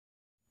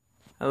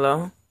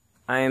Hello,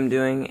 I am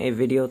doing a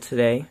video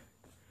today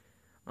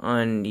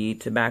on the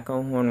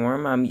tobacco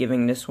hornworm. I'm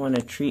giving this one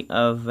a treat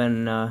of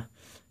a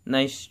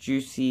nice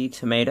juicy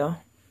tomato.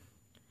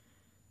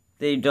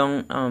 They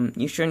don't,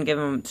 you shouldn't give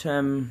them to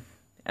them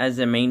as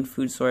a main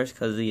food source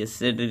because the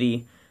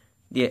acidity,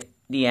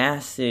 the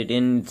acid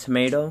in the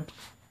tomato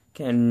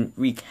can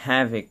wreak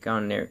havoc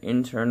on their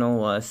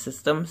internal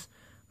systems.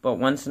 But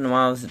once in a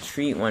while as a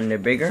treat when they're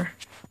bigger,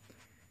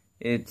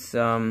 it's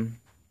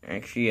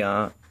actually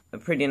a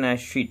pretty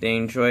nice treat. They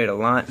enjoy it a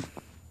lot.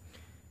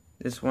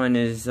 This one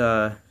is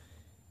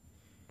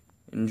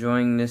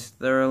enjoying this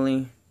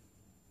thoroughly.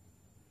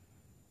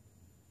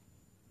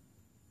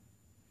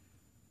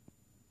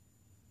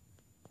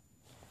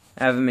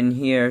 I have him in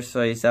here,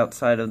 so he's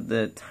outside of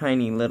the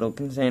tiny little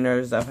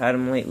containers I've had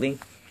him lately.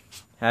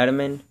 Had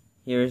him in.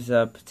 Here's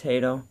a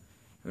potato.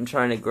 I'm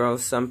trying to grow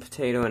some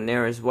potato in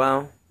there as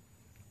well.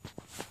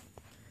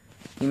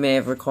 You may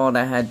have recalled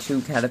I had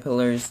 2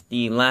 caterpillars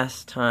the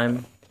last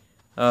time.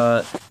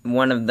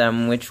 One of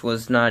them which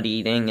was not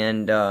eating,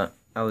 and I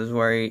was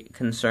very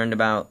concerned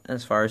about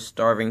as far as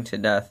starving to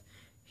death.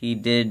 He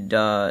did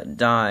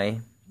die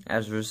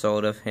as a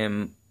result of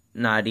him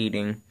not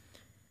eating.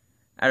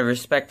 Out of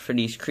respect for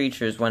these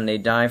creatures, when they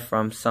die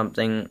from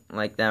something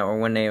like that, or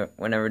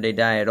whenever they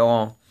die at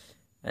all,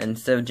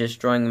 instead of just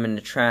throwing them in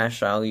the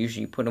trash, I'll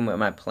usually put them with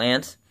my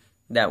plants.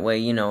 That way,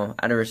 you know,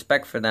 out of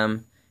respect for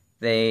them,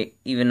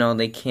 even though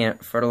they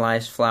can't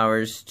fertilize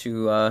flowers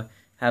to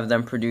have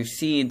them produce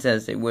seeds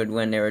as they would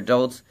when they're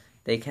adults,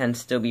 they can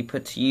still be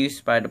put to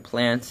use by the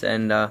plants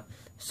and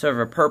serve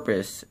a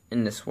purpose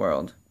in this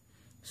world.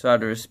 So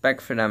out of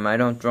respect for them, I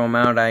don't throw them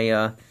out.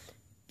 I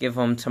give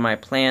them to my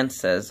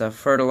plants as a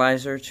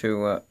fertilizer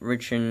to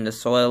richen the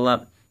soil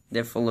up.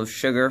 They're full of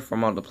sugar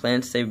from all the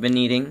plants they've been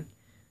eating.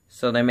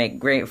 So they make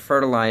great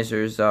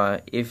fertilizers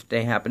if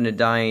they happen to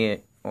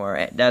die,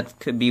 or that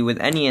could be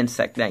with any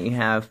insect that you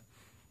have.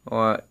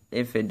 Or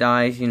if it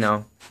dies, you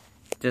know,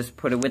 just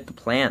put it with the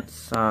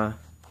plants.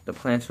 The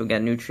plants will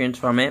get nutrients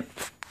from it.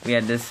 We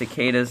had the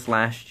cicadas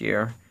last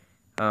year,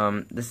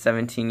 the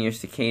 17-year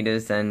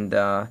cicadas, and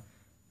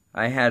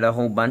I had a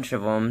whole bunch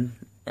of them,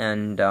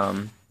 and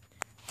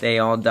they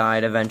all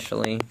died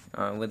eventually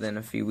within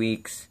a few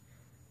weeks.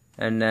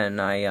 And then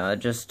I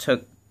just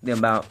took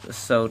about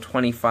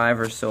 25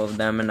 or so of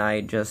them, and I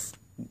just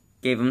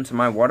gave them to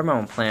my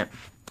watermelon plant.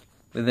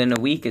 Within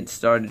a week, it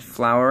started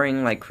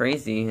flowering like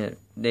crazy.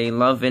 They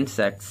love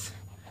insects.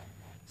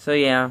 So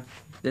yeah,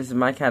 this is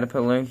my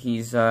caterpillar.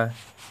 He's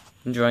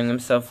enjoying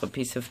himself a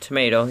piece of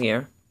tomato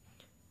here.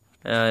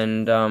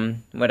 And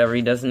whatever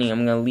he doesn't eat,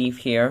 I'm going to leave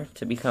here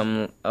to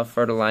become a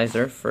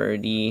fertilizer for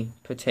the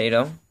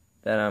potato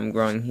that I'm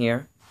growing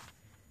here.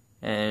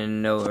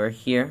 And over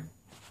here.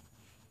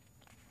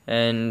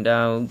 And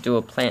I'll do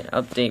a plant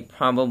update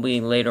probably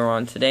later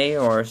on today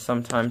or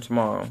sometime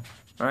tomorrow.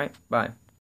 Alright, bye.